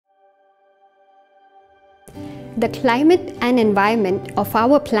The climate and environment of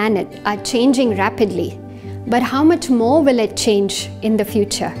our planet are changing rapidly. But how much more will it change in the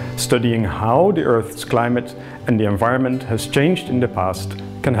future? Studying how the Earth's climate and the environment has changed in the past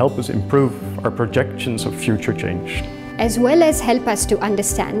can help us improve our projections of future change. As well as help us to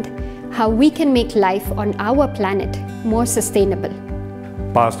understand how we can make life on our planet more sustainable.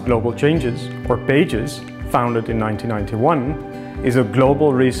 Past Global Changes, or PAGES, founded in 1991, is a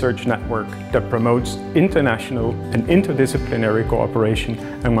global research network that promotes international and interdisciplinary cooperation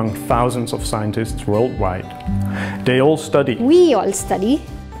among thousands of scientists worldwide. They all study. We all study.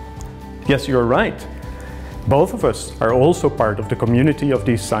 Yes, you're right. Both of us are also part of the community of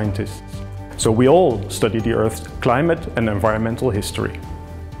these scientists. So we all study the Earth's climate and environmental history.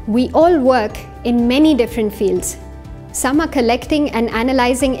 We all work in many different fields. Some are collecting and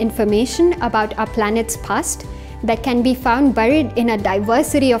analyzing information about our planet's past that can be found buried in a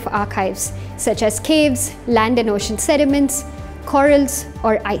diversity of archives, such as caves, land and ocean sediments, corals,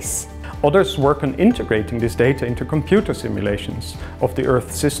 or ice. Others work on integrating this data into computer simulations of the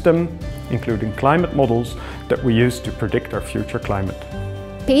Earth system, including climate models that we use to predict our future climate.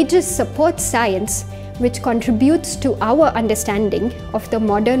 PAGES supports science, which contributes to our understanding of the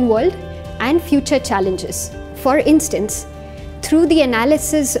modern world and future challenges. For instance, through the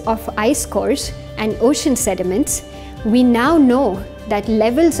analysis of ice cores and ocean sediments, we now know that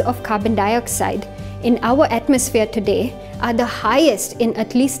levels of carbon dioxide in our atmosphere today are the highest in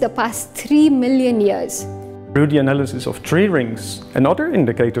at least the past 3 million years. Through the analysis of tree rings and other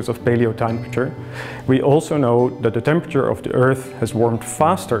indicators of paleotemperature, we also know that the temperature of the Earth has warmed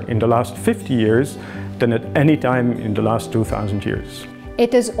faster in the last 50 years than at any time in the last 2,000 years.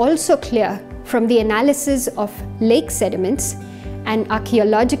 It is also clear from the analysis of lake sediments and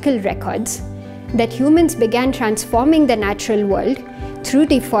archaeological records that humans began transforming the natural world through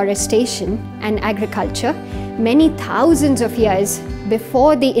deforestation and agriculture many thousands of years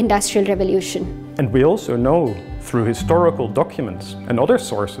before the Industrial Revolution. And we also know through historical documents and other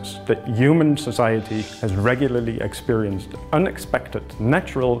sources that human society has regularly experienced unexpected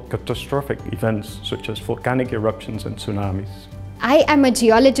natural catastrophic events such as volcanic eruptions and tsunamis. I am a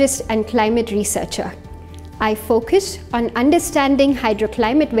geologist and climate researcher. I focus on understanding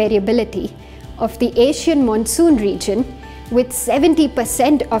hydroclimate variability of the Asian monsoon region, with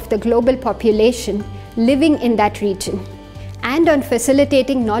 70% of the global population living in that region, and on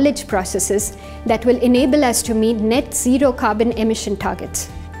facilitating knowledge processes that will enable us to meet net zero carbon emission targets.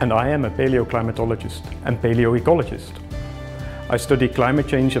 And I am a paleoclimatologist and paleoecologist. I study climate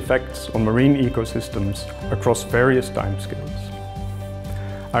change effects on marine ecosystems across various timescales.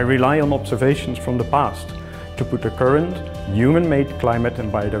 I rely on observations from the past to put the current human-made climate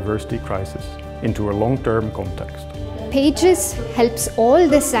and biodiversity crisis into a long-term context. PAGES helps all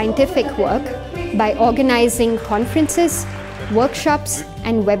this scientific work by organizing conferences, workshops,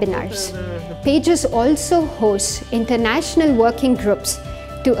 and webinars. PAGES also hosts international working groups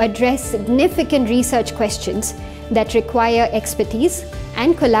to address significant research questions that require expertise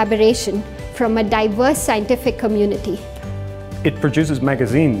and collaboration from a diverse scientific community. It produces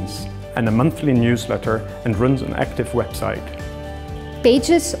magazines and a monthly newsletter and runs an active website.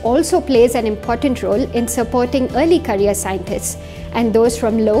 PAGES also plays an important role in supporting early career scientists and those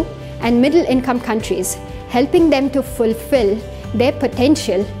from low and middle income countries, helping them to fulfill their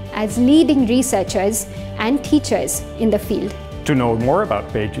potential as leading researchers and teachers in the field. To know more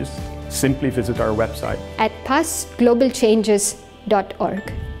about PAGES, simply visit our website at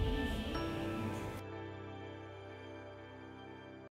pastglobalchanges.org.